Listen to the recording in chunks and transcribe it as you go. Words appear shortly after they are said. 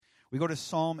We go to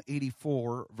Psalm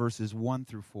 84, verses 1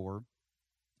 through 4.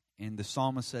 And the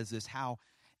psalmist says this: how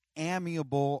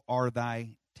amiable are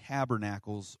thy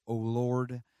tabernacles, O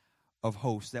Lord of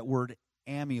hosts. That word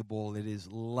amiable, it is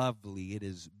lovely, it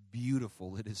is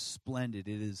beautiful, it is splendid,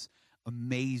 it is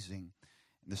amazing.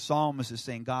 And the psalmist is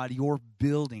saying, God, your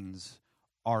buildings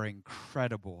are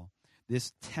incredible.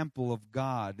 This temple of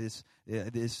God, this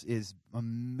is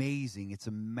amazing. It's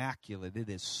immaculate. It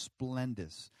is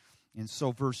splendid. And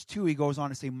so verse 2, he goes on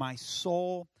to say, my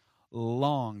soul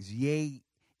longs, yea,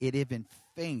 it even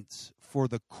faints for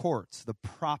the courts, the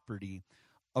property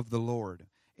of the Lord.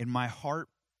 In my heart,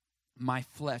 my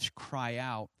flesh cry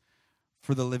out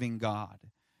for the living God.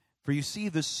 For you see,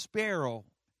 the sparrow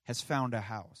has found a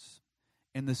house,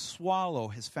 and the swallow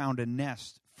has found a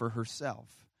nest for herself.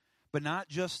 But not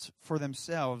just for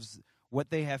themselves. What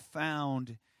they have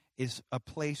found is a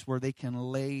place where they can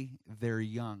lay their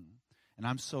young. And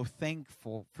I'm so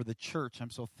thankful for the church. I'm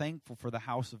so thankful for the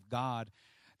house of God,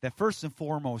 that first and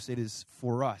foremost, it is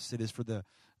for us. It is for the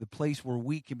place where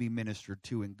we can be ministered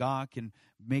to, and God can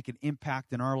make an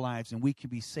impact in our lives, and we can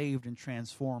be saved and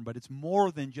transformed. But it's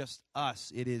more than just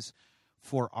us. It is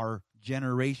for our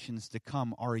generations to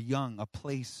come, our young, a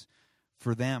place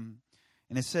for them.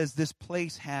 And it says this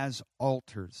place has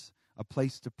altars, a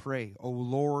place to pray. O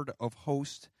Lord of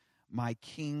hosts, my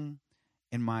King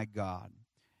and my God.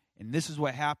 And this is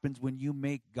what happens when you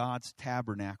make God's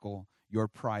tabernacle your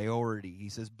priority. He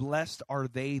says, blessed are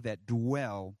they that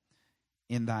dwell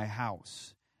in thy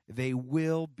house. They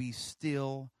will be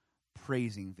still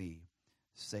praising thee.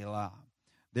 Selah.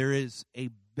 There is a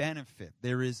benefit.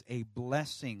 There is a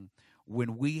blessing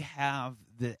when we have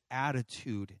the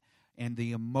attitude and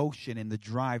the emotion and the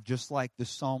drive, just like the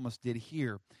psalmist did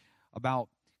here, about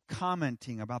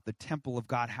commenting about the temple of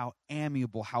God, how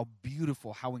amiable, how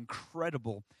beautiful, how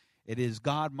incredible it is.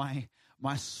 God, my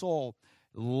soul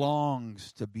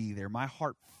longs to be there. My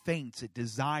heart faints. It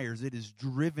desires. It is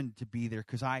driven to be there,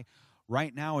 because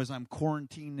right now, as I'm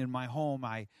quarantined in my home,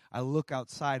 I look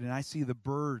outside and I see the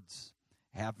birds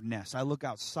have nests. I look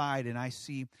outside and I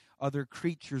see other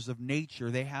creatures of nature.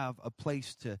 They have a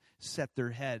place to set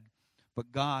their head.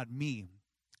 But God, me,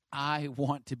 I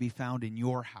want to be found in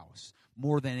your house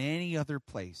more than any other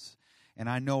place. And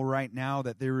I know right now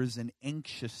that there is an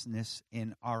anxiousness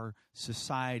in our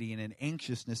society and an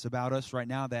anxiousness about us right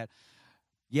now that,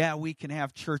 yeah, we can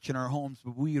have church in our homes,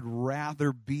 but we would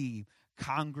rather be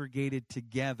congregated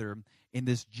together in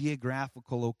this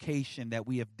geographical location that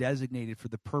we have designated for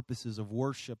the purposes of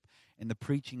worship and the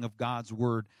preaching of God's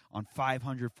word on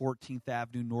 514th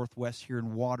Avenue Northwest here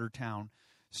in Watertown,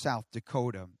 South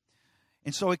Dakota.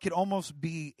 And so it could almost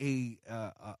be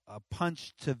a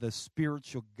punch to the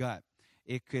spiritual gut.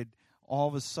 It could all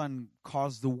of a sudden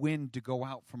cause the wind to go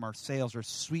out from our sails, or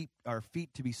sweep our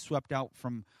feet to be swept out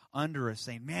from under us,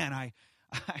 saying, man, I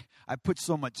put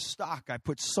so much stock, I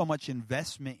put so much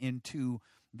investment into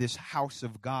this house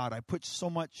of God. I put so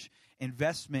much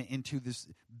investment into this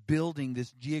building,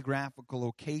 this geographical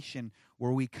location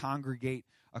where we congregate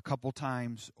a couple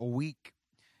times a week.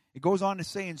 It goes on to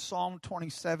say in Psalm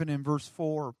 27 and verse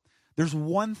 4, there's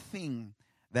one thing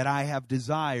that I have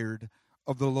desired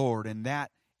of the Lord, and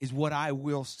that is what I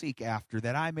will seek after,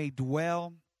 that I may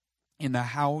dwell in the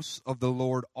house of the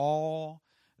Lord all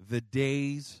the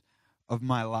days of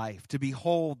my life, to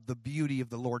behold the beauty of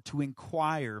the Lord, to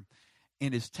inquire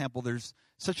in his temple. There's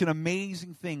such an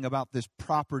amazing thing about this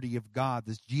property of God,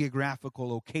 this geographical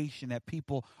location that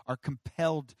people are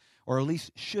compelled, or at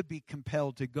least should be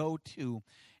compelled, to go to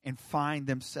and find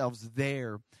themselves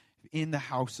there in the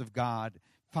house of God,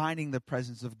 finding the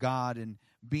presence of God and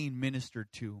being ministered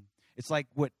to. It's like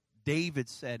what David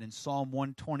said in Psalm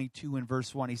 122 and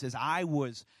verse 1. He says, I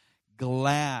was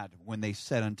glad when they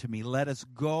said unto me, let us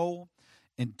go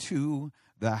into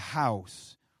the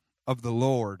house of the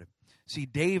Lord. See,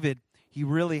 David, he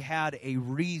really had a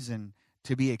reason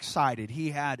to be excited.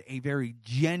 He had a very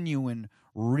genuine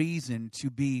reason to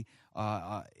be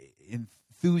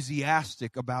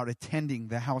enthusiastic about attending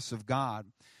the house of God,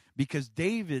 because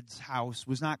David's house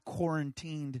was not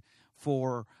quarantined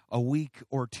for a week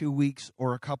or 2 weeks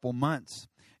or a couple months.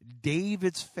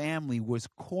 David's family was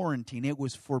quarantined. It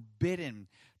was forbidden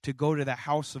to go to the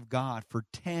house of God for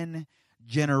 10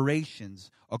 generations.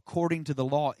 According to the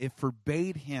law, it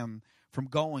forbade him from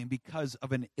going because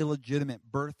of an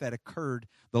illegitimate birth that occurred.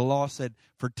 The law said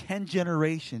for 10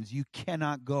 generations you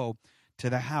cannot go to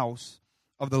the house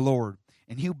of the Lord.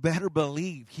 And you better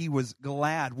believe he was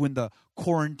glad when the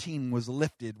quarantine was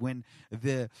lifted, when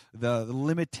the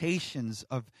limitations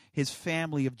of his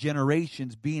family of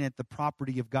generations being at the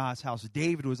property of God's house.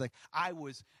 David was like, I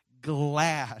was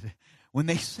glad when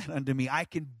they said unto me, I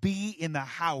can be in the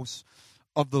house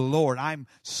of the Lord. I'm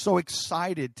so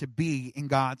excited to be in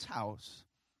God's house.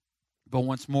 But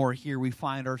once more, here we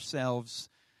find ourselves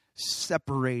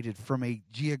separated from a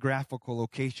geographical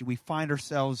location. We find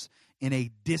ourselves in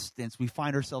a distance. We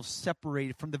find ourselves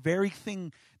separated from the very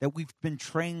thing that we've been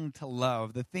trained to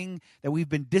love, the thing that we've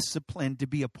been disciplined to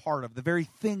be a part of, the very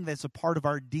thing that's a part of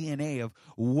our DNA of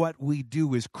what we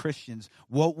do as Christians,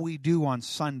 what we do on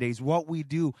Sundays, what we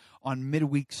do on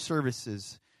midweek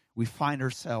services. We find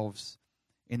ourselves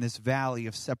in this valley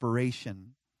of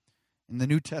separation. In the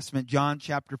New Testament, John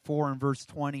chapter 4 and verse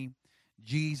 20,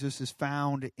 Jesus is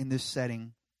found in this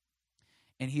setting,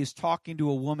 and he is talking to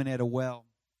a woman at a well.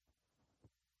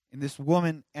 And this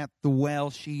woman at the well,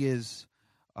 she is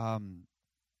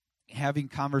having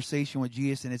conversation with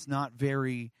Jesus, and it's not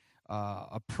very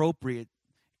appropriate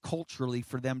culturally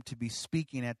for them to be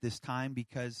speaking at this time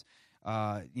because,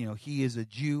 he is a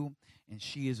Jew and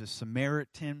she is a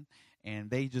Samaritan,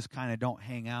 and they just kind of don't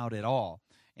hang out at all.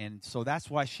 And so that's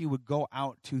why she would go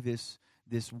out to this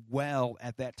well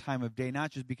at that time of day,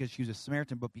 not just because she was a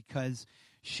Samaritan, but because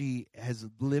she has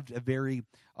lived a very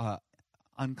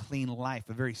unclean life,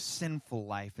 a very sinful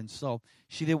life. And so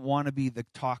she didn't want to be the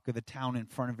talk of the town in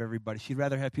front of everybody. She'd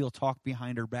rather have people talk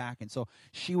behind her back. And so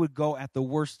she would go at the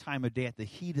worst time of day, at the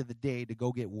heat of the day, to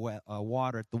go get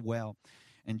water at the well.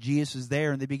 And Jesus is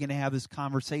there, and they begin to have this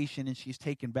conversation, and she's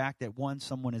taken back that, one,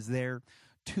 someone is there,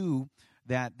 two,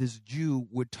 that this Jew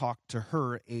would talk to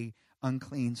her, a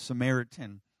unclean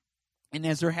Samaritan. And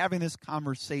as they're having this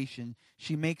conversation,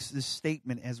 she makes this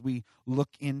statement as we look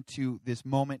into this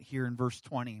moment here in verse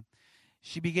 20.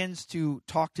 She begins to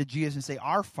talk to Jesus and say,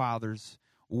 our fathers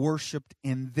worshipped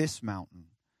in this mountain,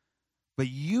 but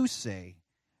you say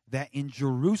that in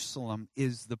Jerusalem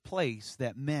is the place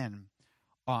that men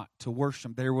ought to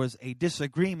worship. There was a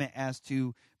disagreement as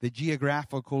to the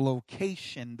geographical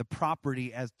location, the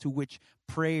property as to which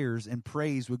prayers and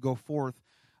praise would go forth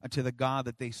to the God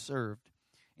that they served.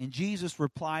 And Jesus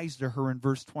replies to her in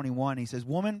verse 21. He says,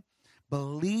 woman,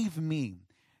 believe me,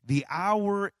 the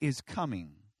hour is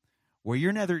coming where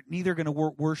you're neither going to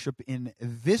worship in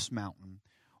this mountain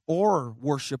or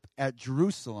worship at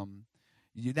Jerusalem.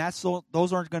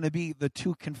 Those aren't going to be the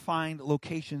two confined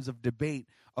locations of debate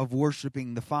of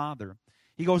worshiping the Father.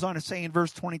 He goes on to say in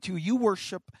verse 22, you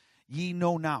worship ye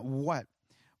know not what,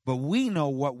 but we know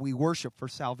what we worship, for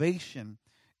salvation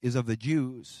is of the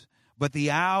Jews. But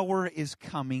the hour is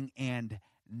coming, and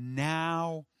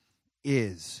now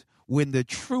is, when the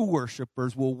true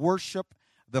worshipers will worship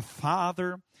the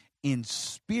Father in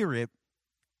spirit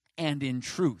and in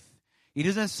truth. He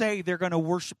doesn't say they're going to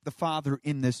worship the Father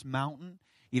in this mountain.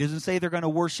 He doesn't say they're going to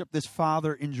worship this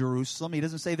Father in Jerusalem. He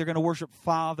doesn't say they're going to worship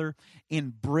Father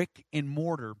in brick and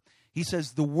mortar. He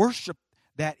says the worship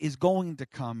that is going to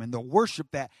come and the worship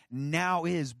that now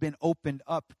is been opened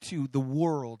up to the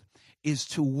world is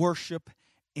to worship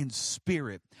in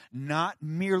spirit, not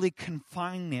merely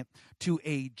confine it to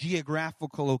a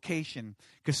geographical location,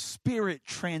 because spirit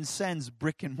transcends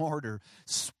brick and mortar.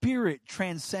 Spirit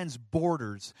transcends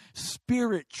borders.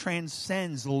 Spirit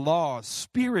transcends laws.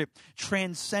 Spirit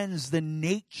transcends the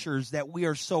natures that we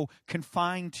are so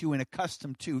confined to and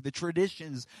accustomed to, the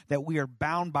traditions that we are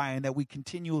bound by and that we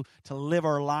continue to live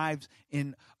our lives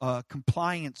in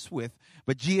compliance with.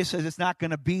 But Jesus says it's not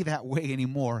going to be that way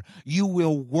anymore. You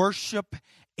will worship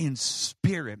in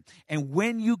spirit. And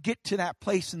when you get to that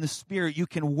place in the spirit, you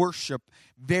can worship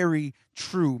very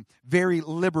true, very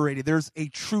liberated. There's a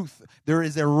truth. There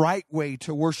is a right way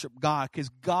to worship God, because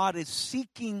God is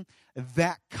seeking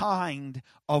that kind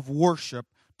of worship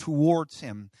towards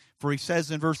him. For he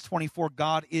says in verse 24,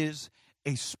 God is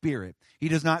a spirit. He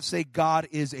does not say God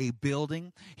is a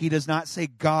building. He does not say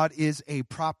God is a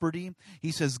property.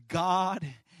 He says God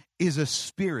is a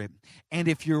spirit. And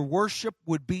if your worship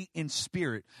would be in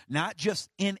spirit, not just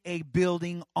in a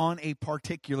building on a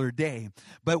particular day,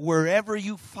 but wherever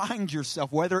you find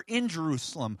yourself, whether in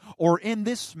Jerusalem or in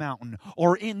this mountain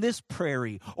or in this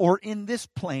prairie or in this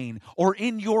plain or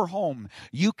in your home,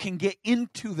 you can get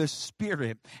into the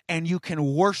spirit and you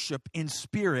can worship in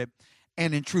spirit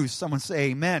and in truth. Someone say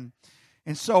amen.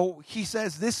 And so he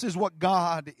says this is what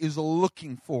God is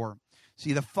looking for.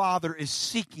 See, the Father is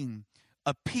seeking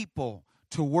a people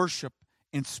to worship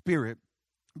in spirit.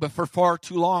 But for far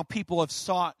too long, people have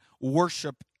sought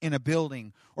worship in a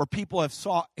building, or people have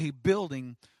sought a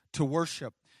building to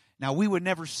worship. Now, we would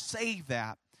never say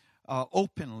that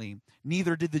openly.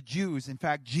 Neither did the Jews. In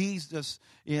fact, Jesus,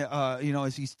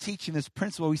 as he's teaching this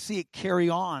principle, we see it carry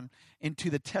on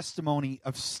into the testimony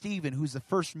of Stephen, who's the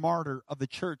first martyr of the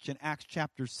church in Acts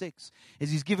chapter 6, as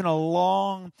he's given a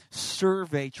long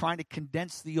survey trying to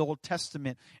condense the Old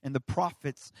Testament and the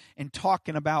prophets and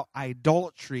talking about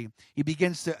idolatry. He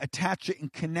begins to attach it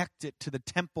and connect it to the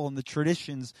temple and the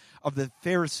traditions of the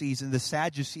Pharisees and the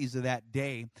Sadducees of that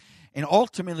day. And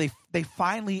ultimately, they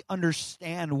finally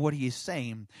understand what he is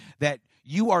saying, that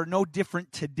you are no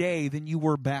different today than you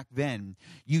were back then.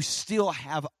 You still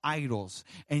have idols,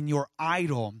 and your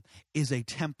idol is a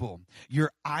temple.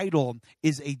 Your idol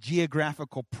is a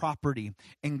geographical property,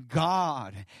 and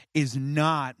God is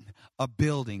not a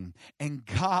building, and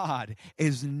God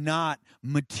is not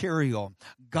material.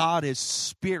 God is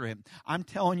spirit. I'm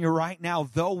telling you right now,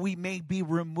 though we may be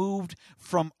removed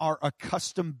from our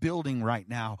accustomed building right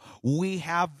now, we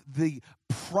have the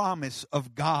promise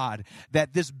of God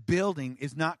that this building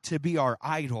is not to be our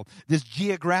idol. This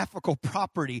geographical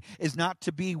property is not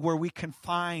to be where we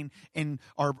confine in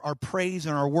our praise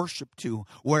and our worship to.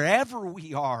 Wherever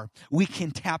we are, we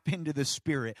can tap into the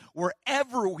Spirit.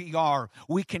 Wherever we are,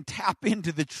 we can tap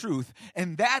into the truth.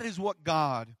 And that is what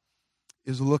God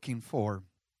is looking for.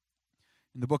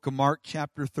 In the book of Mark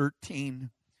chapter 13,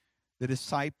 the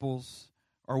disciples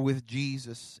are with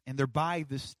Jesus, and they're by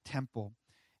this temple.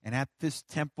 And at this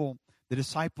temple, the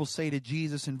disciples say to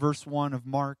Jesus in verse 1 of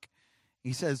Mark,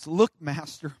 he says, "Look,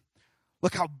 Master,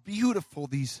 look how beautiful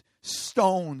these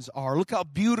stones are. Look how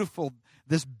beautiful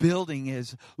this building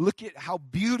is. Look at how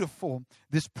beautiful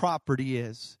this property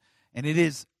is." And it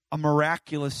is a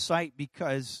miraculous sight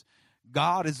because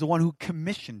God is the one who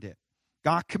commissioned it.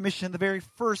 God commissioned the very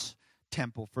first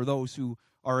temple. For those who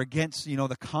are against,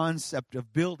 the concept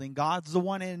of building, God's the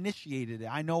one that initiated it.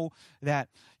 I know that,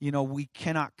 we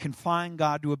cannot confine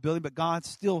God to a building, but God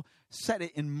still set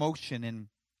it in motion. And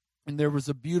there was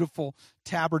a beautiful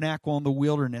tabernacle in the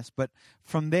wilderness. But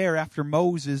from there, after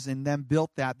Moses and them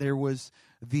built that, there was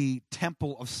the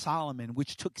Temple of Solomon,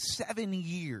 which took 7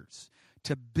 years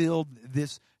to build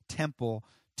this temple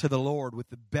to the Lord with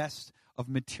the best of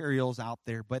materials out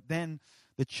there. But then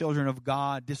the children of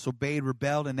God disobeyed,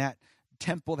 rebelled, and that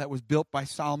temple that was built by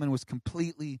Solomon was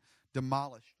completely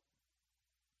demolished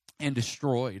and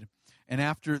destroyed. And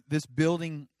after this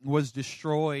building was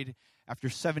destroyed, after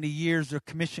 70 years, their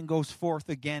commission goes forth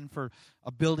again for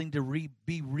a building to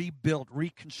be rebuilt,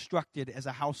 reconstructed as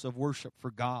a house of worship for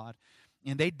God.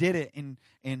 And they did it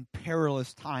in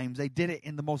perilous times. They did it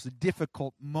in the most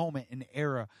difficult moment and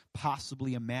era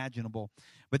possibly imaginable.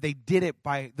 But they did it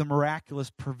by the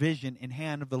miraculous provision in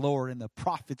hand of the Lord. And the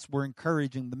prophets were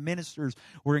encouraging, the ministers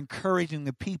were encouraging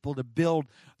the people to build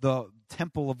the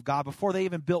temple of God. Before they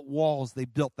even built walls, they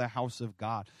built the house of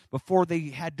God. Before they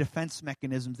had defense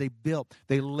mechanisms, they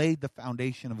laid the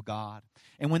foundation of God.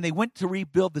 And when they went to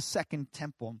rebuild the second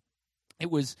temple, it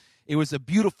was a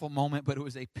beautiful moment, but it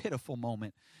was a pitiful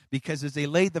moment, because as they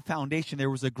laid the foundation,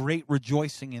 there was a great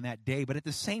rejoicing in that day. But at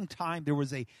the same time, there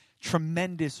was a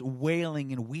tremendous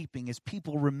wailing and weeping as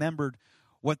people remembered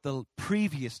what the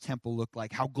previous temple looked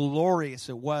like, how glorious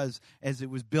it was as it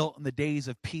was built in the days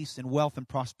of peace and wealth and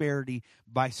prosperity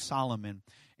by Solomon.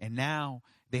 And now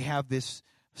they have this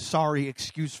sorry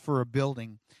excuse for a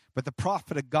building. But the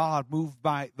prophet of God, moved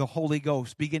by the Holy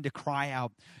Ghost, began to cry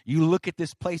out, "You look at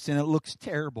this place and it looks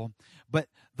terrible, but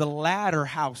the latter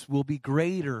house will be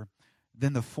greater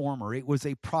than the former." It was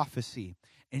a prophecy.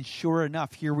 And sure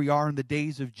enough, here we are in the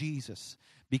days of Jesus.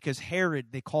 Because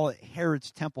Herod, they call it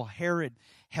Herod's temple, Herod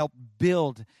helped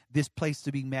build this place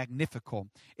to be magnifical.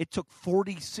 It took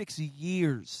 46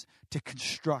 years to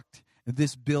construct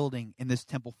this building in this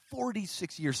temple.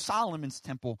 46 years. Solomon's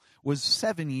temple was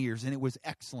 7 years, and it was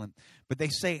excellent. But they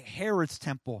say Herod's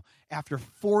temple, after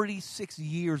 46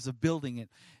 years of building it,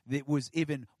 it was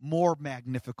even more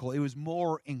magnifical. It was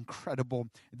more incredible,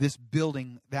 this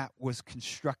building that was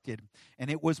constructed. And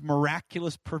it was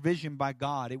miraculous provision by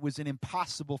God. It was an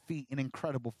impossible feat, an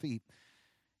incredible feat.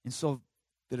 And so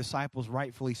the disciples,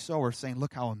 rightfully so, are saying,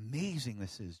 "Look how amazing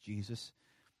this is, Jesus."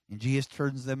 And Jesus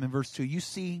turns to them in verse 2. "You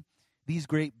see these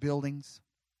great buildings,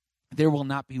 there will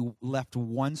not be left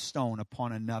one stone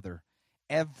upon another.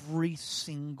 Every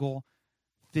single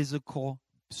physical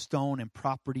stone and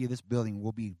property of this building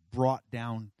will be brought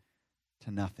down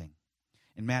to nothing."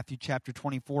 In Matthew chapter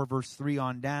 24, verse 3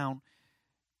 on down,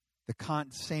 the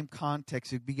same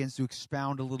context, it begins to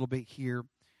expound a little bit here.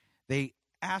 They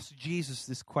ask Jesus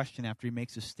this question after he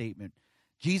makes a statement.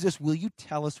 "Jesus, will you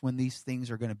tell us when these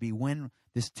things are going to be, when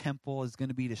this temple is going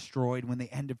to be destroyed, when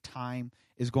the end of time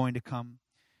is going to come?"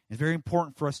 It's very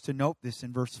important for us to note this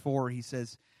in verse 4. He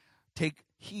says, Take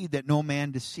heed that no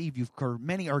man deceive you, for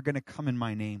many are going to come in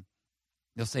my name.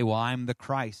 They'll say, well, I'm the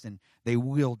Christ, and they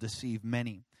will deceive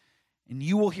many. And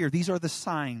you will hear, these are the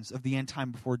signs of the end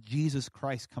time before Jesus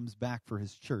Christ comes back for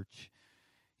his church.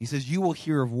 He says, you will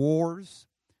hear of wars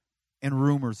and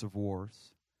rumors of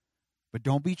wars, but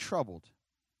don't be troubled.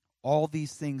 All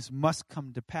these things must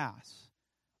come to pass,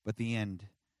 but the end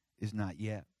is not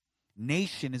yet.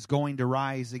 Nation is going to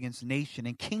rise against nation,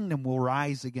 and kingdom will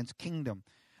rise against kingdom.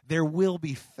 There will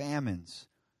be famines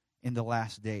in the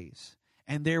last days,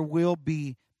 and there will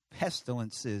be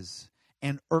pestilences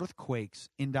and earthquakes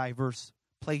in diverse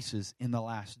places in the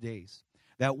last days.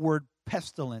 That word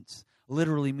pestilence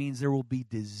literally means there will be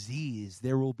disease,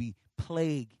 there will be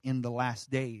plague in the last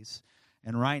days.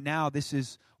 And right now, this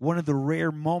is one of the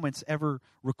rare moments ever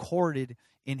recorded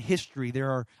in history. There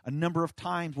are a number of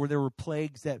times where there were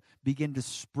plagues that begin to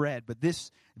spread. But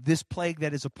this plague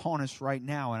that is upon us right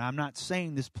now, and I'm not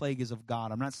saying this plague is of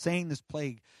God. I'm not saying this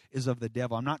plague is of the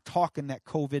devil. I'm not talking that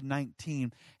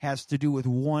COVID-19 has to do with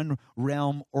one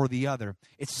realm or the other.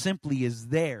 It simply is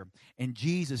there. And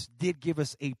Jesus did give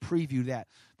us a preview that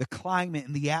the climate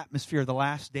and the atmosphere of the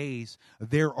last days,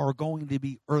 there are going to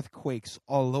be earthquakes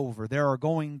all over. There are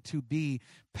going to be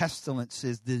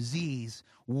pestilences, disease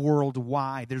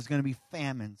worldwide. There's going to be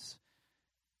famines.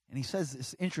 And he says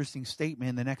this interesting statement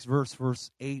in the next verse,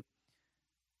 verse 8.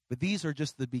 But these are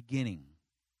just the beginning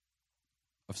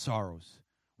of sorrows.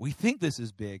 We think this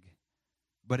is big,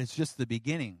 but it's just the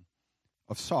beginning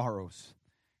of sorrows.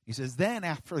 He says, then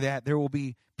after that, there will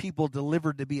be people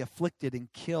delivered to be afflicted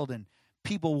and killed, and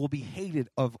people will be hated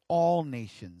of all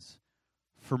nations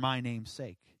for my name's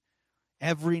sake.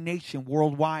 Every nation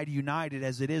worldwide united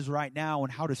as it is right now on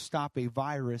how to stop a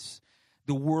virus.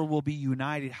 The world will be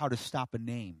united how to stop a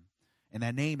name. And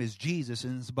that name is Jesus,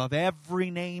 and it's above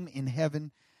every name in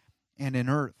heaven and in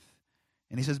earth.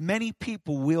 And he says many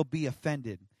people will be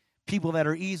offended. People that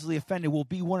are easily offended will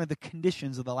be one of the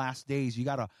conditions of the last days. You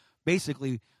got to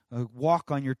basically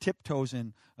walk on your tiptoes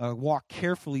and walk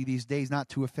carefully these days not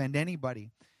to offend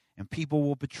anybody. And people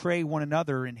will betray one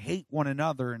another and hate one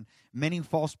another, and many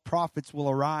false prophets will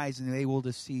arise, and they will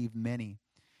deceive many.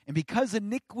 And because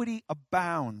iniquity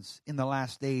abounds in the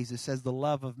last days, it says the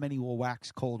love of many will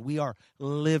wax cold. We are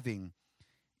living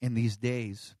in these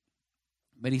days.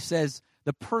 But he says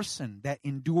the person that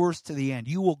endures to the end,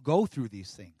 you will go through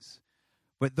these things.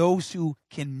 But those who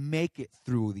can make it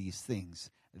through these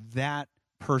things, that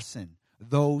person,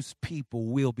 those people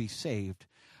will be saved.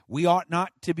 We ought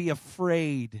not to be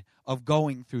afraid of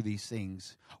going through these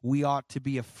things. We ought to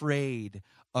be afraid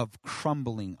of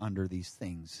crumbling under these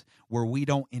things where we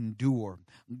don't endure.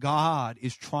 God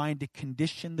is trying to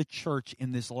condition the church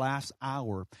in this last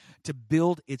hour to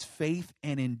build its faith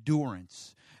and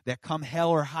endurance, that come hell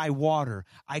or high water,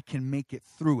 I can make it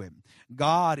through it.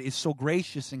 God is so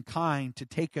gracious and kind to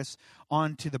take us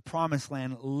onto the promised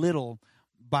land little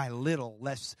by little,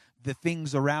 lest the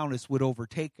things around us would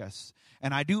overtake us.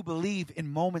 And I do believe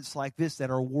in moments like this that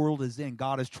our world is in,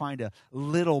 God is trying to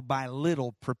little by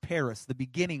little prepare us, the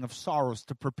beginning of sorrows,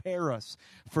 to prepare us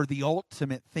for the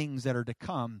ultimate things that are to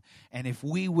come. And if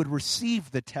we would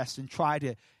receive the test and try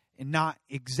to not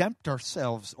exempt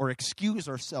ourselves or excuse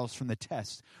ourselves from the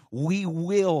test, we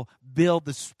will build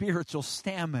the spiritual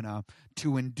stamina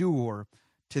to endure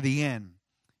to the end.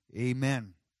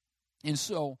 Amen. And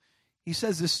so he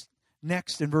says this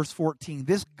next in verse 14,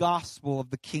 this gospel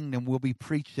of the kingdom will be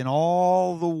preached in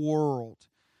all the world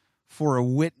for a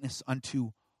witness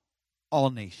unto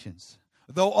all nations.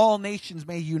 Though all nations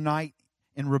may unite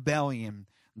in rebellion,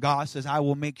 God says, I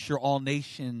will make sure all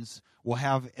nations will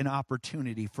have an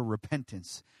opportunity for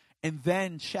repentance. And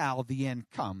then shall the end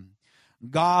come.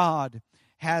 God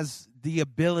has the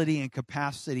ability and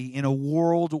capacity in a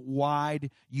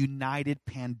worldwide united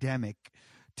pandemic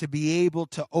to be able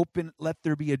to let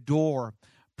there be a door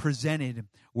presented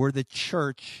where the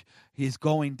church is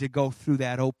going to go through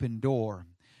that open door.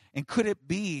 And could it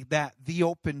be that the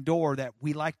open door that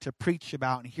we like to preach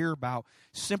about and hear about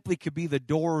simply could be the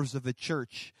doors of the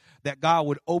church, that God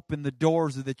would open the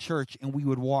doors of the church and we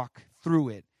would walk through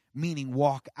it, meaning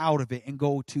walk out of it and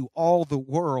go to all the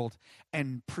world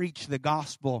and preach the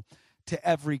gospel to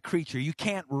every creature. You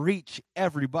can't reach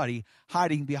everybody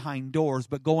hiding behind doors,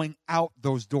 but going out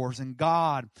those doors. And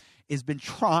God has been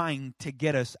trying to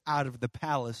get us out of the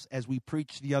palace, as we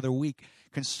preached the other week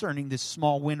concerning this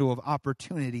small window of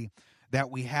opportunity that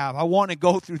we have. I want to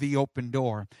go through the open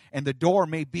door, and the door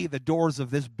may be the doors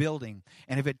of this building.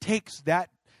 And if it takes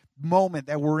that moment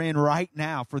that we're in right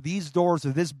now, for these doors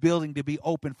of this building to be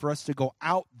open for us to go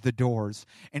out the doors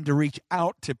and to reach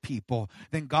out to people,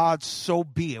 then God, so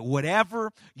be it.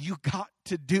 Whatever you got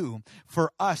to do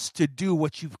for us to do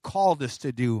what you've called us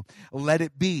to do, let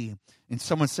it be. And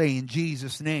someone say, in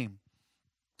Jesus' name.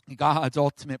 God's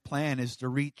ultimate plan is to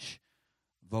reach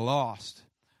the lost.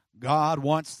 God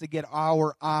wants to get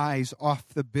our eyes off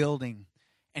the building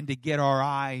and to get our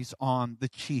eyes on the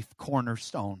chief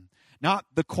cornerstone. Not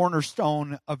the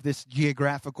cornerstone of this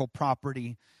geographical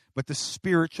property, but the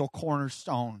spiritual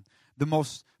cornerstone, the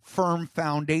most firm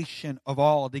foundation of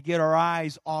all. To get our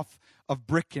eyes off of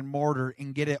brick and mortar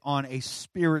and get it on a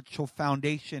spiritual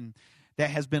foundation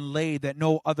that has been laid that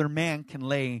no other man can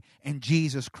lay, and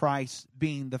Jesus Christ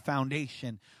being the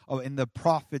foundation, and the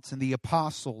prophets and the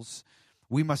apostles.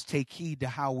 We must take heed to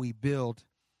how we build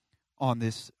on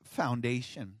this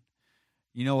foundation.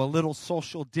 You know, a little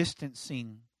social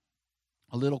distancing,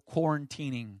 a little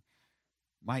quarantining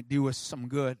might do us some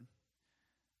good.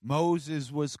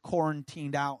 Moses was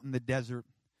quarantined out in the desert.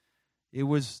 It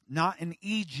was not in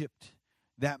Egypt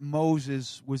that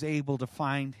Moses was able to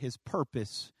find his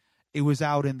purpose. It was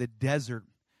out in the desert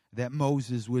that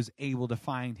Moses was able to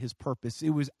find his purpose. It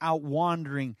was out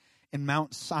wandering in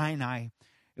Mount Sinai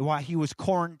while he was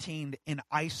quarantined and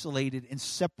isolated and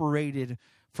separated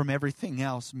from everything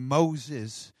else.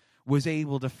 Moses was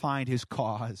able to find his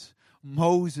cause.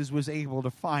 Moses was able to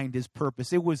find his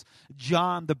purpose. It was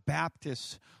John the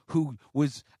Baptist who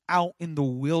was out in the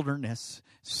wilderness,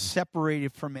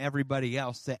 separated from everybody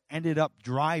else, that ended up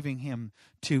driving him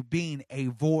to being a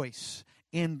voice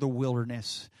in the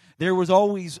wilderness. There was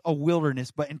always a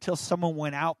wilderness, but until someone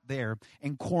went out there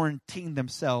and quarantined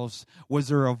themselves, was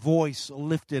there a voice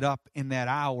lifted up in that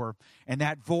hour, and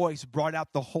that voice brought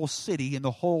out the whole city and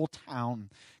the whole town.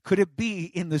 Could it be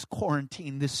in this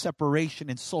quarantine, this separation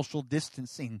and social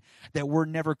distancing, that we're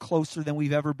never closer than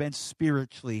we've ever been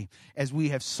spiritually, as we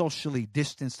have socially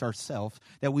distanced ourselves,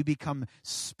 that we become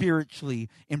spiritually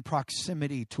in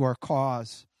proximity to our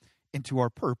cause and to our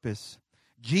purpose?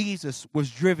 Jesus was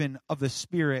driven of the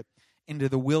Spirit into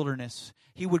the wilderness.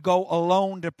 He would go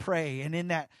alone to pray, and in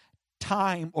that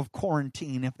time of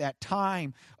quarantine, if that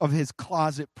time of his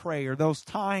closet prayer, those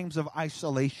times of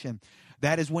isolation,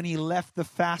 that is when he left the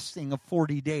fasting of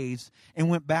 40 days and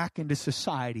went back into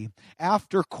society.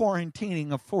 After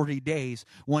quarantining of 40 days,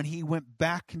 when he went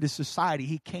back into society,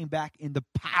 he came back in the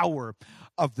power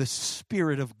of the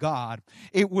Spirit of God.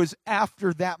 It was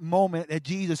after that moment that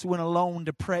Jesus went alone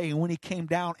to pray, and when he came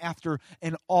down after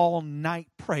an all-night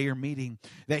prayer meeting,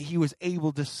 that he was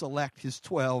able to select his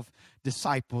 12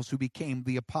 disciples who became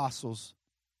the apostles.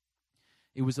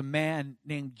 It was a man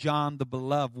named John the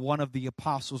Beloved, one of the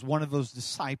apostles, one of those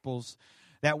disciples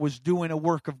that was doing a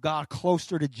work of God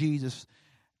closer to Jesus,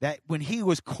 that when he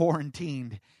was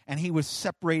quarantined and he was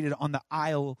separated on the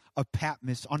Isle of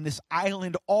Patmos, on this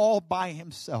island all by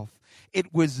himself,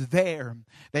 it was there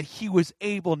that he was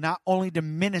able not only to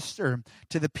minister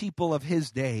to the people of his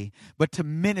day, but to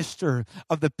minister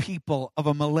of the people of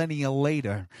a millennia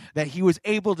later, that he was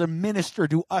able to minister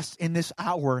to us in this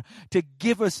hour, to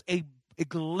give us a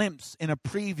glimpse and a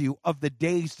preview of the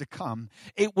days to come.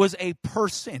 It was a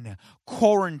person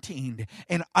quarantined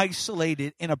and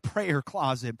isolated in a prayer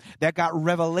closet that got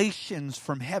revelations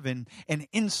from heaven and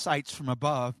insights from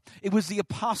above. It was the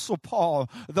Apostle Paul,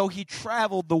 though he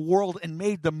traveled the world and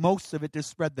made the most of it to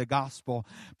spread the gospel.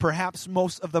 Perhaps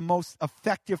most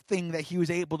effective thing that he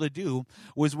was able to do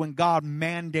was when God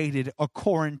mandated a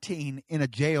quarantine in a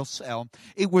jail cell.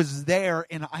 It was there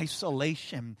in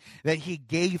isolation that he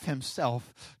gave himself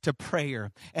to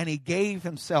prayer, and he gave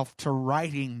himself to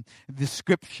writing the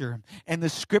scripture. And the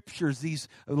scriptures, these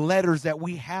letters that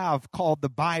we have called the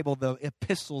Bible, the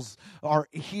epistles, are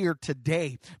here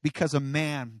today because a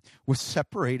man was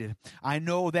separated. I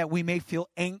know that we may feel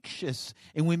anxious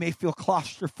and we may feel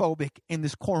claustrophobic in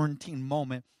this quarantine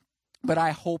moment, but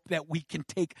I hope that we can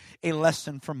take a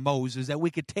lesson from Moses, that we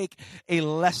could take a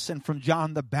lesson from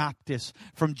John the Baptist,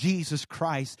 from Jesus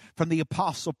Christ, from the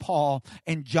Apostle Paul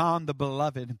and John the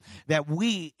Beloved, that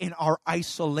we in our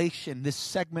isolation, this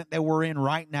segment that we're in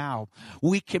right now,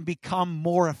 we can become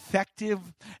more effective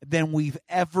than we've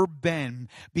ever been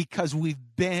because we've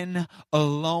been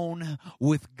alone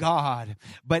with God.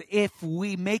 But if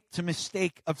we make the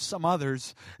mistake of some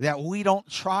others, that we don't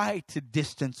try to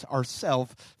distance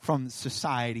ourselves from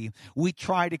society. We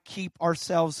try to keep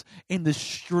ourselves in the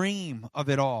stream of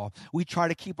it all. We try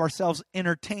to keep ourselves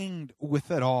entertained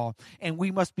with it all. And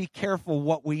we must be careful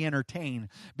what we entertain,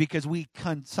 because we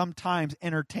can sometimes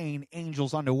entertain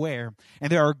angels unaware.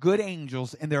 And there are good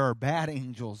angels and there are bad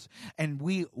angels. And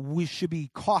we should be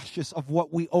cautious of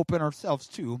what we open ourselves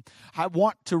to. I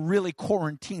want to really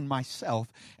quarantine myself,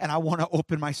 and I want to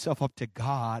open myself up to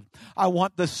God. I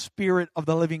want the Spirit of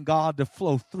the living God to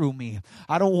flow through me.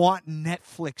 I don't want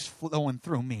Netflix flowing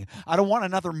through me. I don't want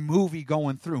another movie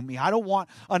going through me. I don't want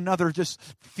another just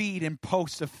feed and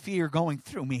post of fear going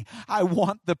through me. I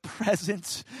want the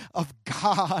presence of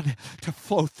God to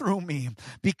flow through me,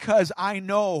 because I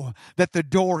know that the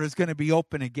door is going to be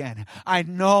open again. I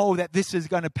know that this is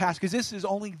going to pass, because this is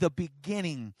only the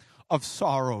beginning of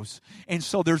sorrows. And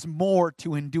so there's more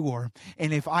to endure.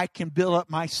 And if I can build up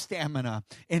my stamina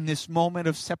in this moment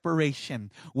of separation,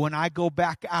 when I go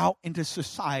back out into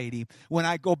society, when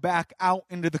I go back out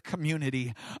into the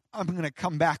community, I'm going to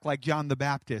come back like John the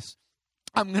Baptist.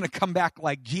 I'm going to come back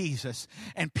like Jesus,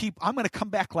 and I'm going to come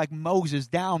back like Moses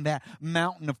down that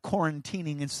mountain of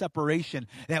quarantining and separation,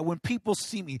 that when people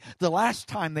see me, the last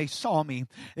time they saw me,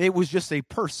 it was just a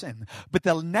person. But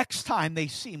the next time they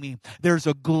see me, there's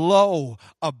a glow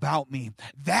about me.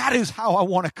 That is how I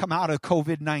want to come out of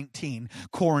COVID-19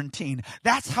 quarantine.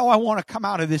 That's how I want to come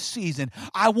out of this season.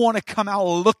 I want to come out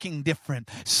looking different,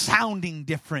 sounding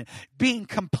different, being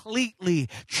completely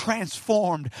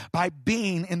transformed by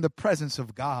being in the presence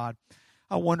of God.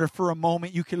 I wonder for a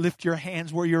moment you could lift your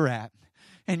hands where you're at,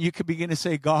 and you could begin to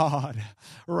say, God,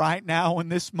 right now in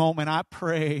this moment, I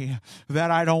pray that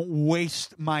I don't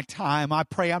waste my time. I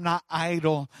pray I'm not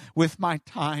idle with my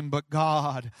time, but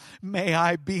God, may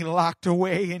I be locked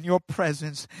away in your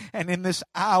presence. And in this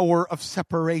hour of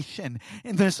separation,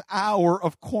 in this hour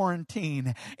of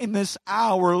quarantine, in this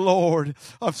hour, Lord,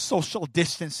 of social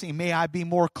distancing, may I be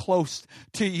more close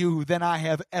to you than I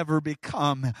have ever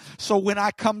become. So when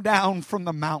I come down from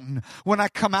the mountain, when I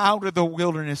come out of the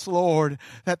wilderness, Lord,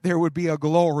 that there would be a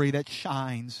glory that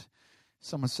shines.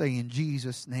 Someone say, in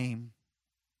Jesus' name.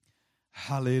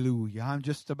 Hallelujah. I'm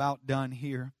just about done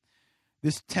here.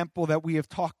 This temple that we have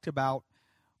talked about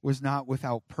was not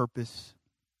without purpose.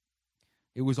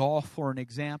 It was all for an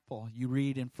example. You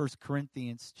read in 1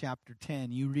 Corinthians chapter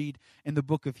 10. You read in the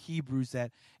book of Hebrews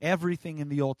that everything in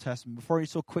the Old Testament, before you're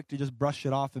so quick to just brush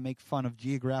it off and make fun of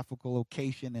geographical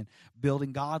location and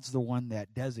building, God's the one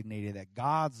that designated that.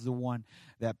 God's the one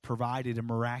that provided and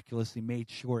miraculously made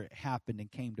sure it happened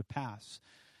and came to pass.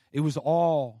 It was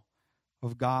all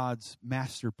of God's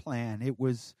master plan. It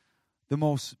was the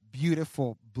most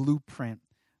beautiful blueprint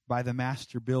by the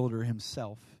master builder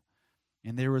himself.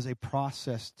 And there was a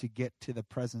process to get to the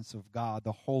presence of God,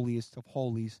 the holiest of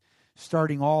holies,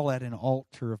 starting all at an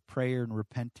altar of prayer and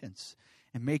repentance,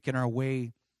 and making our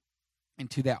way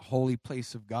into that holy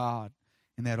place of God,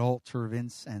 in that altar of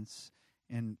incense,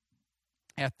 and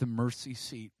at the mercy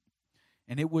seat.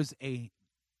 And it was a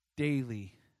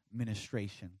daily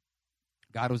ministration.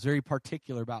 God was very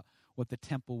particular about what the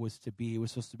temple was to be. It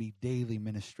was supposed to be daily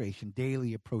ministration,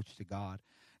 daily approach to God.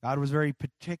 God was very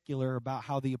particular about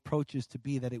how the approach is to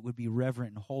be, that it would be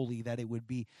reverent and holy, that it would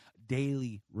be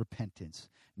daily repentance,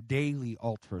 daily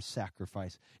altar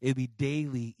sacrifice. It would be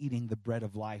daily eating the bread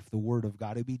of life, the word of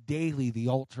God. It would be daily the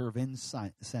altar of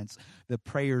incense, the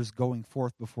prayers going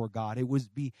forth before God. It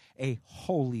would be a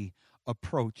holy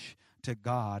approach to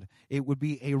God. It would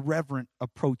be a reverent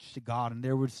approach to God, and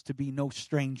there was to be no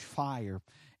strange fire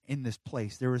in this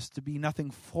place. There was to be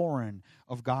nothing foreign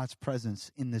of God's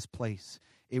presence in this place.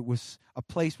 It was a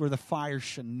place where the fire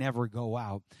should never go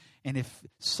out. And if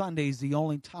Sunday's the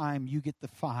only time you get the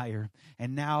fire,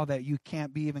 and now that you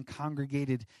can't be even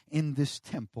congregated in this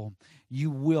temple,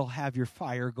 you will have your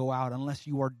fire go out unless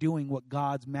you are doing what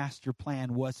God's master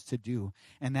plan was to do.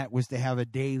 And that was to have a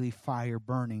daily fire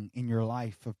burning in your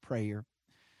life of prayer.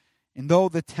 And though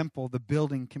the temple, the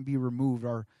building, can be removed,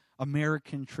 our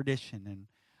American tradition, and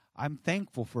I'm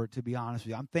thankful for it, to be honest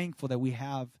with you. I'm thankful that we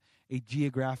have a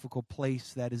geographical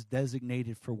place that is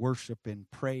designated for worship and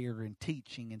prayer and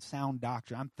teaching and sound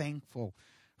doctrine. I'm thankful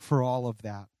for all of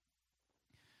that.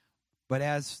 But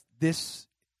as this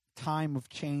time of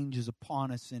change is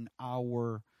upon us in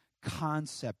our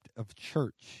concept of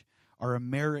church, our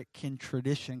American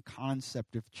tradition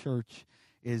concept of church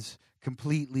is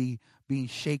completely being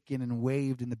shaken and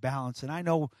waved in the balance. And I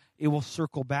know it will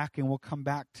circle back and we'll come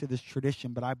back to this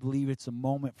tradition, but I believe it's a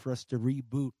moment for us to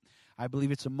reboot. I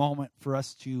believe it's a moment for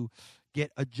us to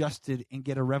get adjusted and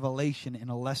get a revelation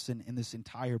and a lesson in this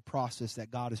entire process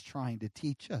that God is trying to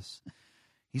teach us.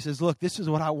 He says, look, this is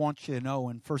what I want you to know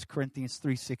in 1 Corinthians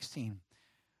 3:16.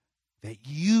 that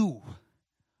you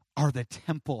are the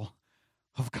temple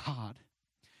of God.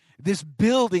 This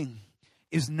building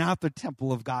is not the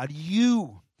temple of God.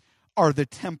 You are the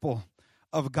temple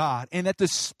of God, and that the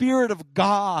Spirit of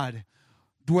God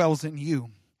dwells in you.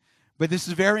 But this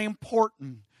is very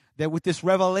important, that with this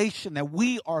revelation that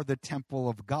we are the temple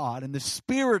of God and the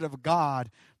Spirit of God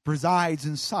resides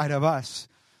inside of us,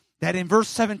 that in verse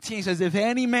 17 says, if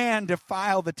any man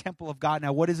defile the temple of God.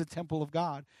 Now, what is a temple of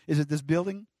God? Is it this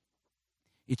building?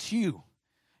 It's you.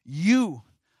 You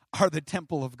are the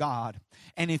temple of God.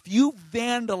 And if you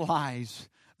vandalize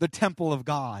the temple of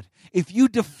God, if you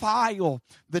defile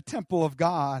the temple of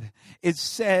God, it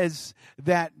says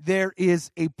that there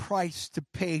is a price to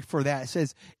pay for that. It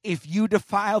says, if you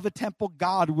defile the temple,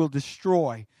 God will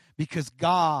destroy, because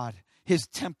God, his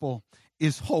temple,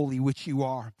 is holy, which you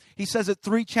are. He says it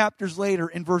 3 chapters later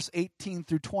in verse 18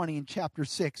 through 20 in chapter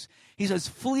 6. He says,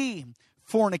 flee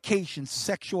fornication,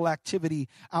 sexual activity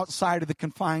outside of the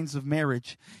confines of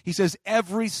marriage. He says,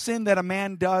 every sin that a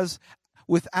man does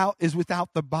is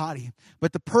without the body,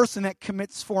 but the person that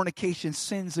commits fornication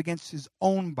sins against his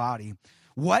own body.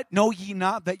 What? Know ye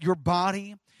not that your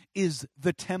body is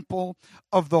the temple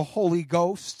of the Holy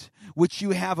Ghost, which you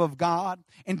have of God?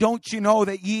 And don't you know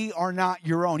that ye are not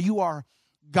your own? You are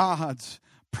God's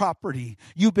property.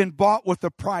 You've been bought with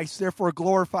a price. Therefore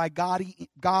glorify God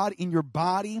in your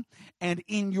body and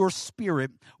in your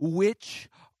spirit, which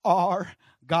are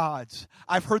God's.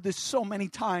 I've heard this so many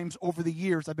times over the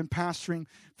years. I've been pastoring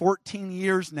 14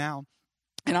 years now.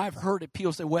 And I've heard it,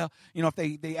 people say, well, you know, if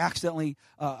they accidentally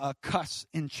cuss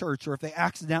in church, or if they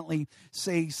accidentally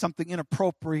say something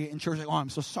inappropriate in church, like, oh,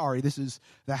 I'm so sorry, this is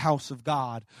the house of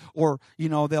God. Or, you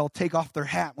know, they'll take off their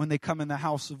hat when they come in the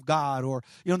house of God. Or,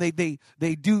 you know,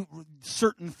 they do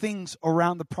certain things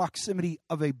around the proximity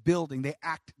of a building. They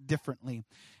act differently.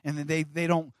 And they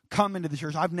don't come into the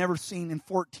church. I've never seen in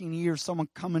 14 years someone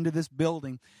come into this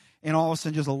building and all of a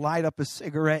sudden just light up a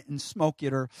cigarette and smoke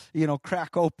it, or, you know,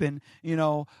 crack open, you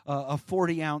know, a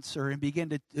 40-ouncer and begin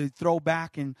to throw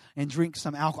back and drink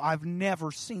some alcohol. I've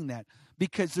never seen that,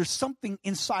 because there's something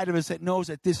inside of us that knows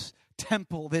that this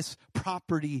temple, this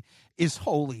property is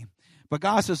holy. But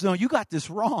God says, no, you got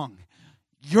this wrong.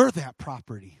 You're that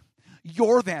property.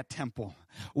 You're that temple.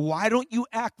 Why don't you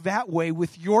act that way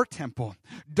with your temple?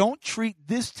 Don't treat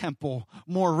this temple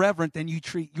more reverent than you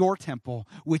treat your temple,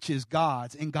 which is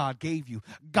God's, and God gave you.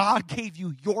 God gave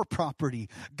you your property.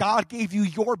 God gave you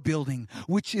your building,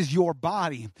 which is your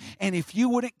body. And if you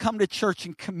wouldn't come to church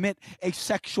and commit a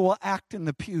sexual act in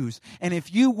the pews, and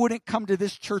if you wouldn't come to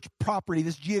this church property,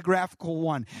 this geographical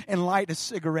one, and light a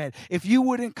cigarette, if you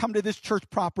wouldn't come to this church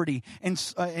property and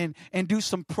do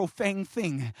some profane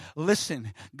thing,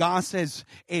 listen, God says,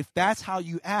 if that's how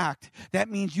you act, that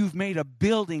means you've made a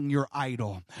building your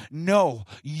idol. No,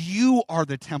 you are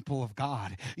the temple of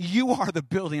God. You are the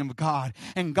building of God.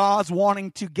 And God's wanting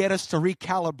to get us to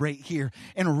recalibrate here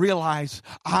and realize,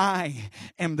 I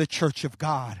am the church of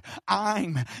God.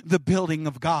 I'm the building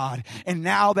of God. And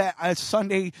now that a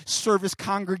Sunday service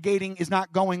congregating is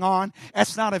not going on,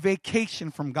 that's not a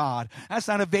vacation from God. That's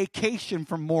not a vacation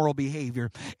from moral behavior.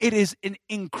 It is an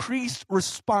increased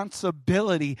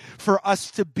responsibility for us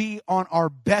to be on our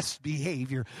best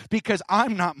behavior, because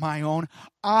I'm not my own.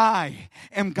 I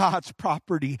am God's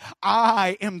property.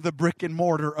 I am the brick and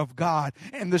mortar of God,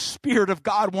 and the Spirit of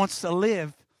God wants to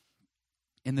live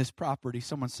in this property.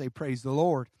 Someone say, praise the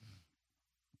Lord.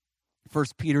 1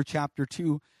 Peter chapter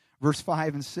 2, verse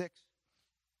 5 and 6.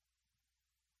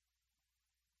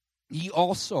 Ye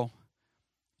also,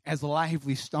 as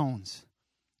lively stones.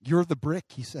 You're the brick,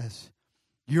 he says.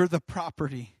 You're the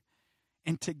property.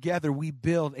 And together we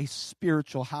build a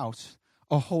spiritual house,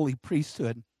 a holy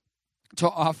priesthood, to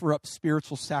offer up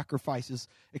spiritual sacrifices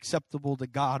acceptable to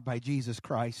God by Jesus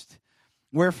Christ.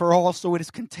 Wherefore also it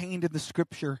is contained in the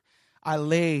Scripture, I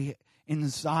lay in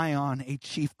Zion a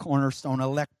chief cornerstone,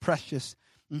 elect precious,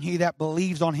 and he that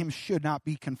believes on him should not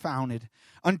be confounded.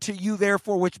 Unto you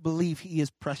therefore which believe, he is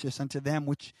precious. Unto them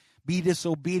which be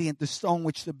disobedient, the stone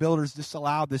which the builders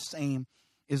disallowed, the same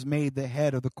is made the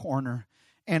head of the corner.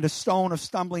 And a stone of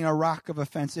stumbling, a rock of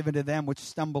offense, even to them which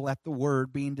stumble at the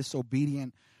word, being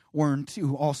disobedient,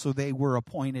 whereunto also they were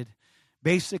appointed.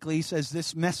 Basically, he says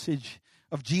this message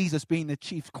of Jesus being the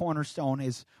chief cornerstone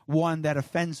is one that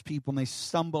offends people and they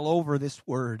stumble over this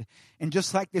word. And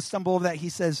just like they stumble over that, he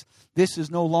says, this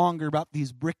is no longer about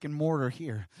these brick and mortar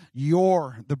here.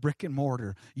 You're the brick and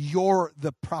mortar. You're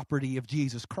the property of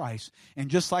Jesus Christ. And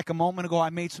just like a moment ago, I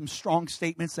made some strong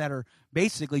statements that are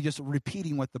basically just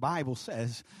repeating what the Bible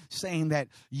says, saying that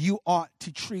you ought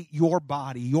to treat your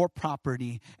body, your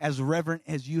property, as reverent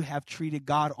as you have treated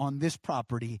God on this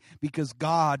property, because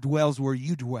God dwells where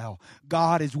you dwell.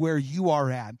 God is where you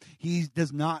are at. He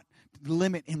does not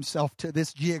limit himself to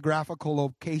this geographical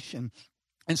location.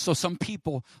 And so some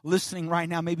people listening right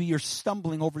now, maybe you're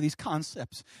stumbling over these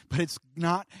concepts, but it's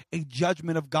not a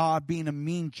judgment of God being a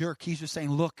mean jerk. He's just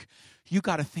saying, look, you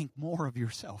got to think more of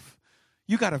yourself.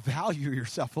 You got to value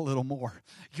yourself a little more.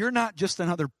 You're not just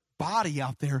another body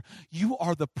out there. You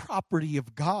are the property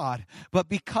of God. But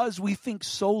because we think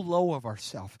so low of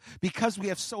ourselves, because we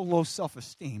have so low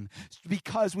self-esteem,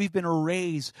 because we've been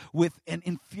raised with an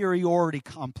inferiority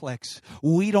complex,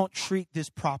 we don't treat this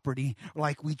property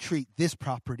like we treat this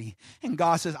property. And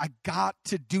God says, I got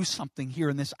to do something here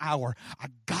in this hour. I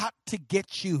got to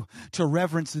get you to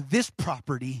reverence this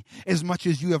property as much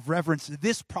as you have reverenced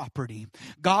this property.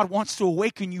 God wants to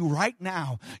awaken you right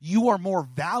now. You are more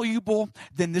valuable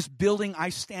than this building I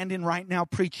stand in right now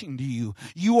preaching to you.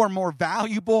 You are more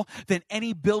valuable than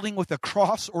any building with a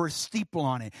cross or a steeple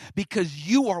on it, because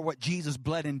you are what Jesus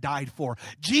bled and died for.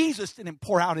 Jesus didn't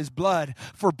pour out his blood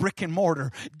for brick and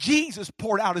mortar. Jesus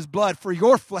poured out his blood for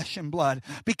your flesh and blood,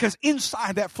 because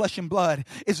inside that flesh and blood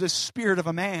is the spirit of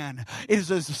a man. It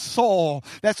is a soul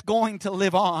that's going to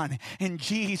live on, and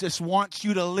Jesus wants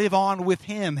you to live on with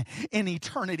him in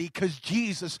eternity, because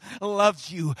Jesus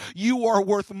loves you. You are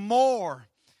worth more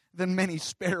than many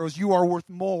sparrows. You are worth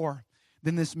more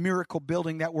than this miracle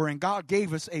building that we're in. God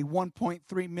gave us a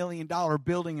 $1.3 million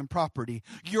building and property.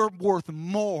 You're worth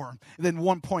more than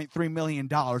 $1.3 million.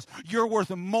 You're worth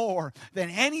more than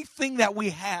anything that we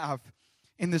have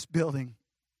in this building.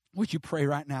 Would you pray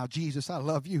right now? Jesus, I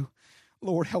love you.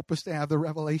 Lord, help us to have the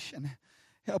revelation.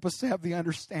 Help us to have the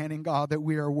understanding, God, that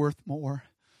we are worth more.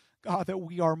 God, that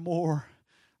we are more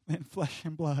than flesh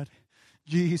and blood.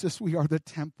 Jesus, we are the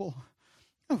temple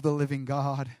of the living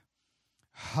God.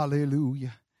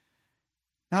 Hallelujah.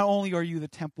 Not only are you the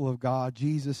temple of God,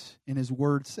 Jesus in his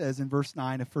word says in verse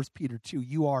 9 of 1 Peter 2,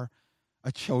 you are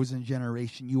a chosen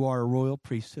generation. You are a royal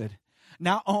priesthood.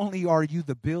 Not only are you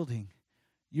the building,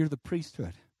 you're the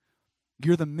priesthood.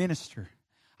 You're the minister.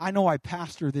 I know I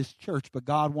pastor this church, but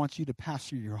God wants you to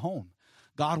pastor your home.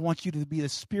 God wants you to be a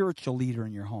spiritual leader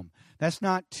in your home. That's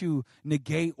not to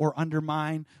negate or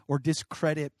undermine or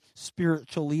discredit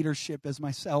spiritual leadership as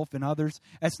myself and others.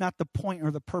 That's not the point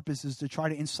or the purpose, is to try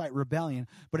to incite rebellion,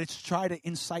 but it's to try to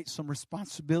incite some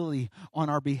responsibility on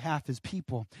our behalf as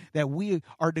people, that we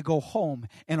are to go home,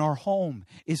 and our home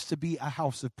is to be a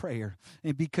house of prayer.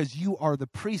 And because you are the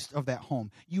priest of that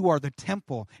home, you are the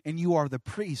temple and you are the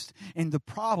priest. And the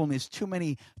problem is too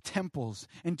many temples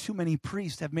and too many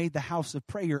priests have made the house of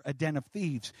prayer a den of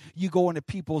thieves. You go into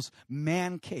people's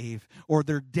man cave or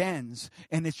their dens,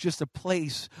 and it's just a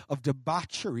place of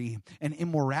debauchery and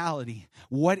immorality.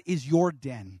 What is your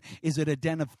den? Is it a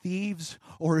den of thieves,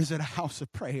 or is it a house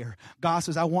of prayer? God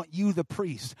says, I want you, the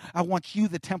priest. I want you,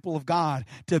 the temple of God,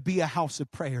 to be a house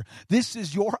of prayer. This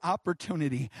is your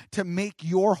opportunity to make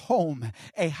your home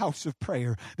a house of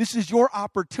prayer. This is your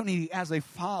opportunity as a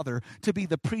father to be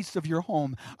the priest of your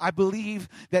home. I believe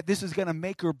that this is going to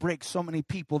make or break so many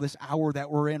people this hour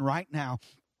that we're in right now,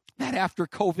 that after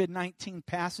COVID-19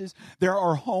 passes, there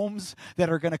are homes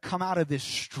that are going to come out of this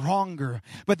stronger.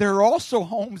 But there are also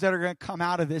homes that are going to come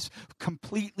out of this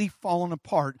completely fallen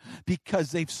apart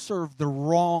because they've served the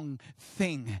wrong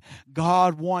thing.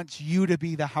 God wants you to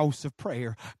be the house of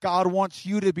prayer. God wants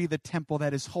you to be the temple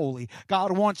that is holy.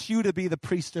 God wants you to be the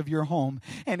priest of your home.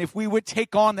 And if we would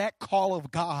take on that call of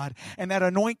God and that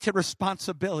anointed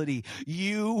responsibility,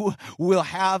 you will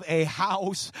have a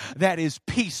house that is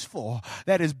peaceful,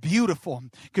 that is beautiful.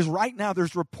 Because right now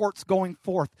there's reports going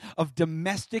forth of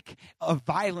domestic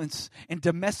violence and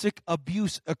domestic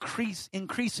abuse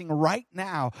increasing right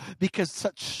now because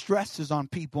such stress is on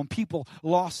people, and people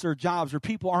lost their jobs, or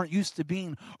people aren't used to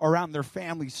being around their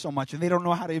families so much, and they don't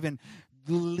know how to even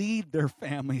lead their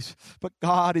families. But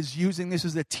God is using this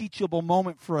as a teachable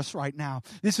moment for us right now.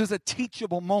 This is a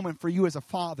teachable moment for you as a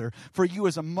father, for you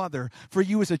as a mother, for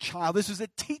you as a child. This is a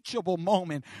teachable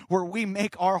moment where we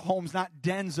make our homes not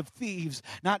dens of thieves,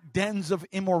 not dens of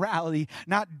immorality,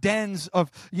 not dens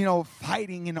of,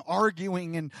 fighting and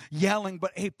arguing and yelling,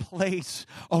 but a place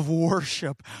of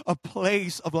worship, a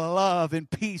place of love and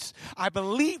peace. I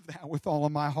believe that with all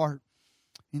of my heart.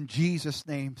 In Jesus'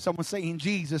 name. Someone say, in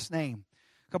Jesus' name.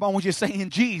 Come on, would you say, in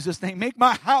Jesus' name? Make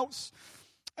my house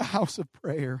a house of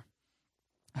prayer.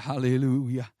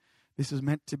 Hallelujah. This is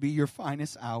meant to be your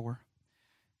finest hour.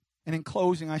 And in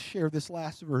closing, I share this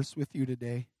last verse with you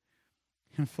today.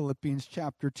 In Philippians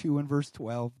chapter 2 and verse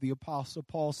 12, the Apostle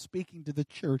Paul speaking to the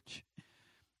church.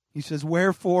 He says,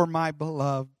 wherefore, my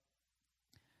beloved,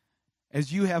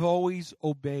 as you have always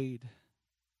obeyed,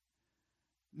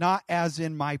 not as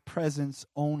in my presence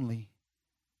only,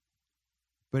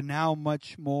 but now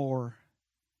much more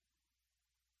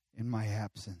in my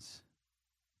absence.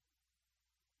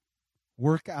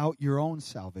 Work out your own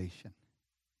salvation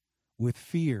with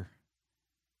fear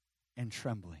and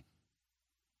trembling.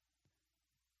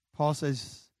 Paul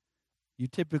says, you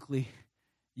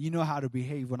know how to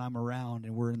behave when I'm around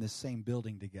and we're in the same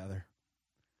building together.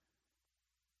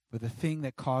 But the thing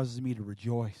that causes me to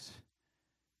rejoice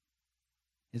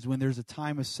is when there's a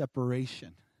time of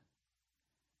separation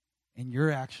and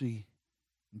you're actually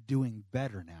doing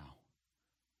better now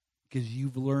because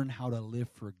you've learned how to live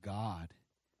for God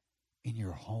in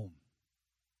your home.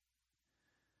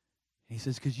 And he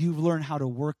says, because you've learned how to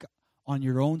work on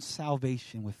your own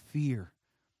salvation with fear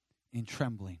and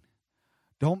trembling.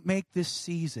 Don't make this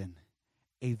season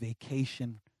a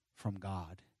vacation from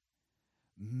God.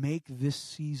 Make this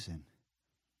season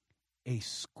a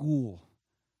school,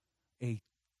 a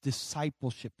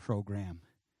discipleship program,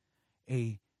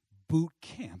 a boot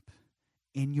camp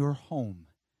in your home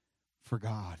for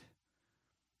God.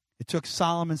 It took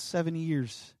Solomon 7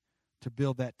 years to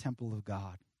build that temple of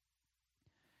God.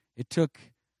 It took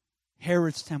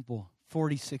Herod's temple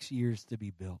 46 years to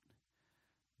be built.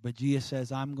 But Jesus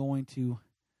says, I'm going to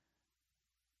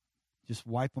just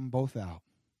wipe them both out.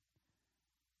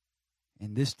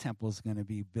 And this temple is going to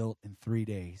be built in 3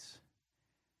 days.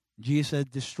 Jesus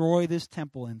said, destroy this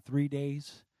temple in 3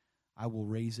 days. I will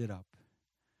raise it up.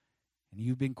 And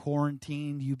you've been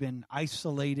quarantined. You've been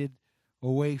isolated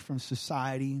away from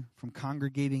society, from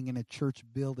congregating in a church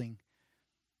building.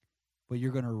 But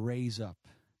you're going to raise up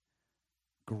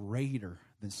greater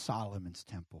than Solomon's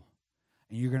temple.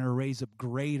 And you're going to raise up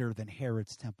greater than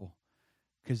Herod's temple.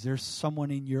 Because there's someone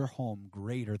in your home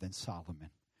greater than Solomon.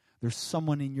 There's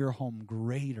someone in your home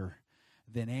greater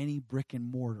than any brick and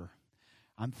mortar.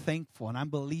 I'm thankful and I'm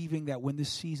believing that when this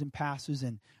season passes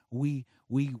and we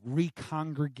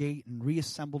recongregate and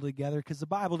reassemble together, because the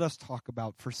Bible does talk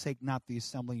about forsake not the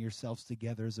assembling yourselves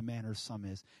together as a manner of some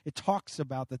is. It talks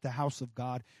about that the house of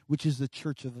God, which is the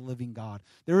church of the living God.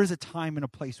 There is a time and a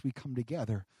place we come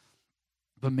together,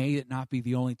 but may it not be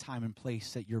the only time and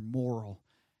place that you're moral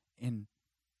in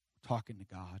talking to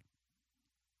God.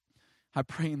 I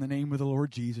pray in the name of the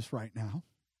Lord Jesus right now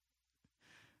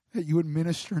that you would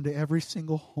minister into every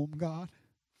single home, God.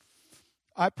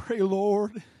 I pray,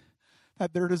 Lord,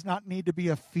 that there does not need to be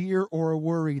a fear or a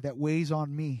worry that weighs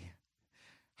on me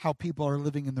how people are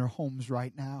living in their homes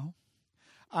right now.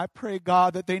 I pray,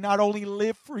 God, that they not only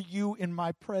live for you in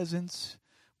my presence,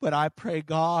 but I pray,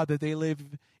 God, that they live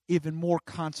even more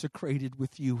consecrated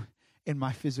with you in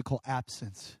my physical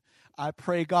absence. I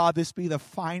pray, God, this be the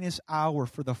finest hour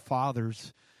for the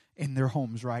fathers in their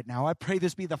homes right now. I pray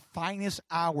this be the finest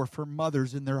hour for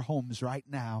mothers in their homes right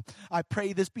now. I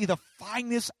pray this be the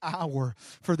finest hour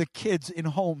for the kids in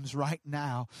homes right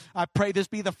now. I pray this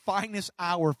be the finest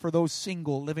hour for those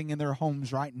single living in their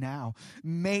homes right now.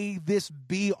 May this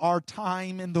be our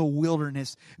time in the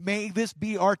wilderness. May this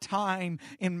be our time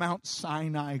in Mount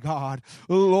Sinai, God.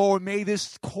 Lord, may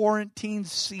this quarantine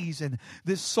season,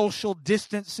 this social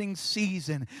distancing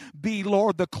season be,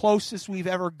 Lord, the closest we've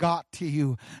ever got to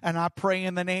you. And I pray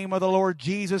in the name of the Lord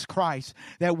Jesus Christ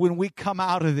that when we come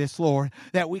out of this, Lord,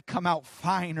 that we come out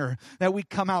finer, that we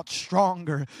come out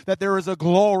stronger, that there is a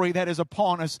glory that is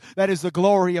upon us, that is the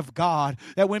glory of God,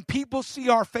 that when people see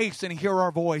our face and hear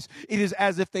our voice, it is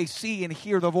as if they see and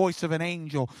hear the voice of an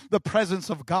angel, the presence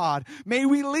of God. May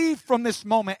we leave from this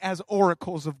moment as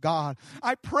oracles of God.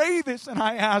 I pray this and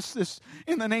I ask this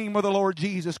in the name of the Lord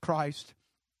Jesus Christ.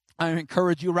 I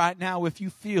encourage you right now, if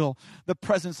you feel the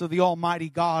presence of the Almighty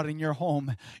God in your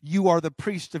home, you are the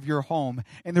priest of your home,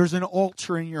 and there's an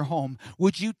altar in your home.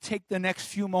 Would you take the next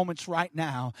few moments right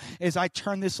now as I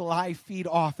turn this live feed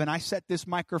off and I set this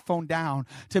microphone down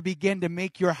to begin to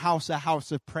make your house a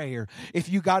house of prayer? If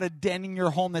you got a den in your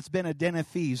home that's been a den of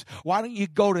thieves, why don't you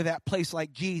go to that place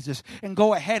like Jesus and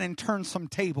go ahead and turn some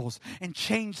tables and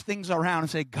change things around and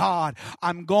say, God,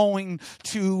 I'm going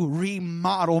to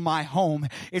remodel my home.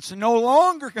 It's It's no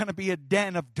longer going to be a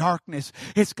den of darkness.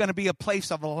 It's going to be a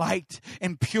place of light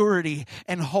and purity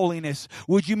and holiness.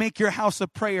 Would you make your house a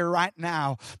prayer right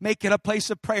now? Make it a place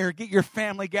of prayer. Get your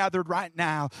family gathered right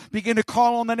now. Begin to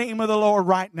call on the name of the Lord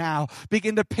right now.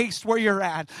 Begin to pace where you're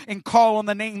at and call on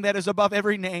the name that is above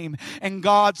every name. And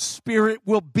God's Spirit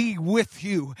will be with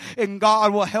you. And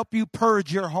God will help you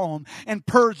purge your home and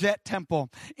purge that temple.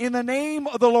 In the name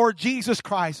of the Lord Jesus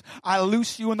Christ, I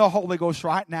loose you in the Holy Ghost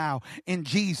right now. In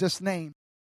Jesus' name.